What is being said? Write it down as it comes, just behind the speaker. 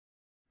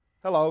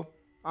Hello,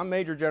 I'm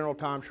Major General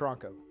Tom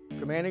Csrnko,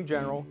 Commanding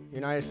General,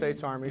 United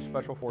States Army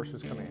Special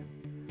Forces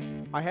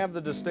Command. I have the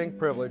distinct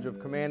privilege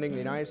of commanding the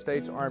United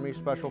States Army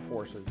Special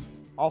Forces,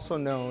 also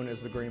known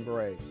as the Green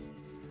Berets.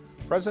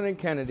 President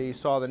Kennedy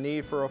saw the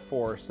need for a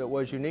force that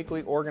was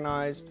uniquely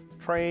organized,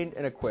 trained,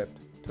 and equipped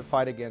to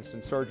fight against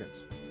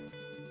insurgents.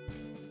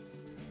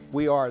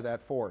 We are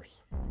that force.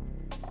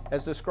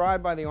 As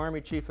described by the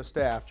Army Chief of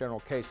Staff,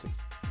 General Casey,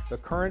 the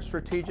current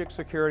strategic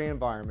security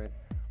environment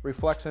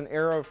reflects an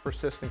era of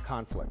persistent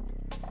conflict,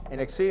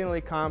 an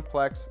exceedingly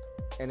complex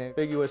and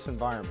ambiguous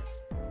environment.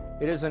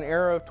 It is an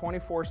era of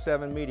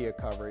 24/7 media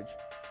coverage,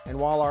 and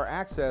while our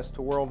access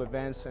to world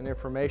events and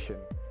information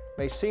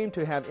may seem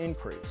to have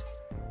increased,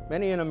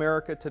 many in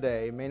America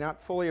today may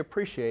not fully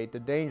appreciate the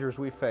dangers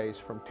we face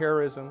from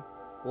terrorism,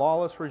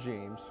 lawless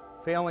regimes,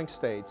 failing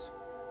states,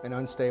 and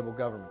unstable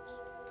governments.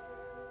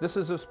 This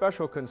is of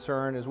special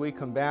concern as we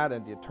combat a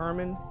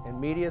determined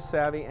and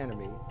media-savvy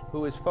enemy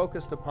who is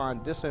focused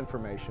upon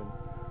disinformation,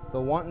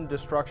 the wanton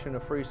destruction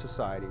of free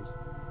societies,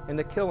 and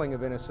the killing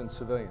of innocent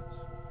civilians.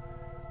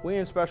 We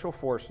in Special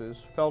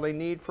Forces felt a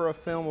need for a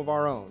film of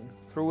our own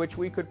through which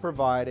we could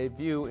provide a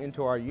view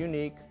into our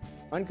unique,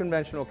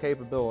 unconventional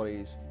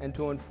capabilities and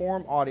to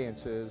inform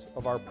audiences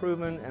of our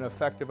proven and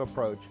effective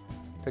approach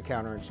to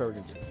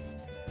counterinsurgency.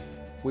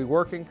 We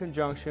work in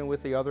conjunction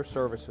with the other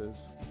services,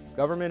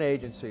 government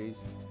agencies,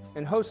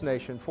 and host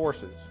nation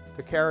forces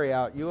to carry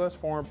out U.S.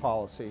 foreign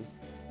policy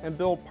and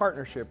build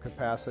partnership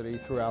capacity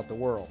throughout the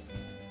world.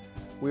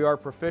 We are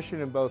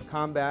proficient in both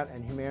combat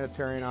and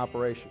humanitarian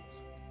operations.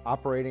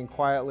 Operating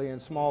quietly in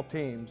small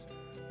teams,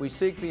 we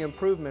seek the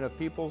improvement of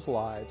people's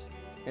lives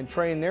and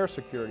train their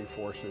security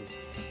forces,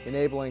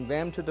 enabling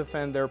them to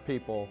defend their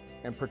people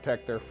and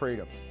protect their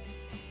freedom.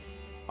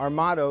 Our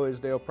motto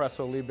is De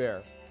Oppresso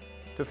Liber,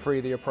 to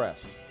free the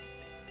oppressed.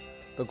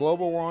 The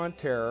global war on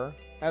terror,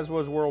 as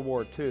was World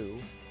War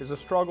II, is a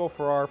struggle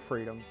for our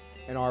freedom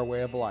and our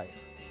way of life.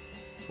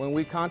 When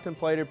we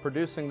contemplated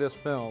producing this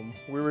film,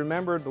 we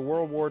remembered the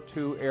World War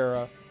II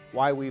era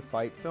Why We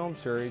Fight film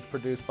series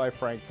produced by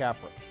Frank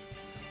Capra.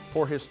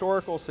 For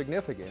historical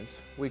significance,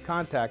 we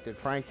contacted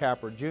Frank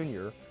Capra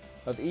Jr.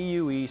 of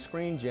EUE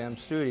Screen Gem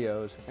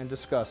Studios and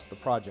discussed the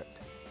project.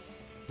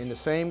 In the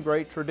same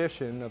great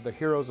tradition of the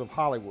heroes of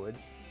Hollywood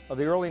of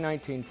the early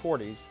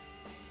 1940s,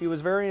 he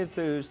was very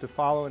enthused to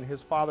follow in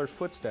his father's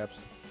footsteps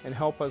and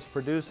help us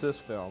produce this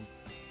film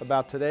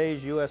about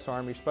today's U.S.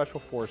 Army Special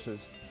Forces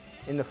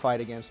in the fight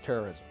against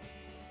terrorism.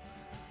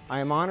 I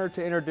am honored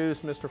to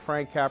introduce Mr.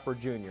 Frank Capra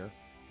Jr.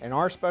 and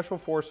our Special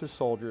Forces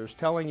soldiers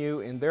telling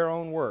you in their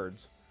own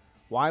words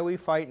why we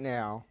fight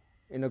now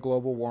in the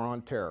global war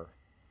on terror.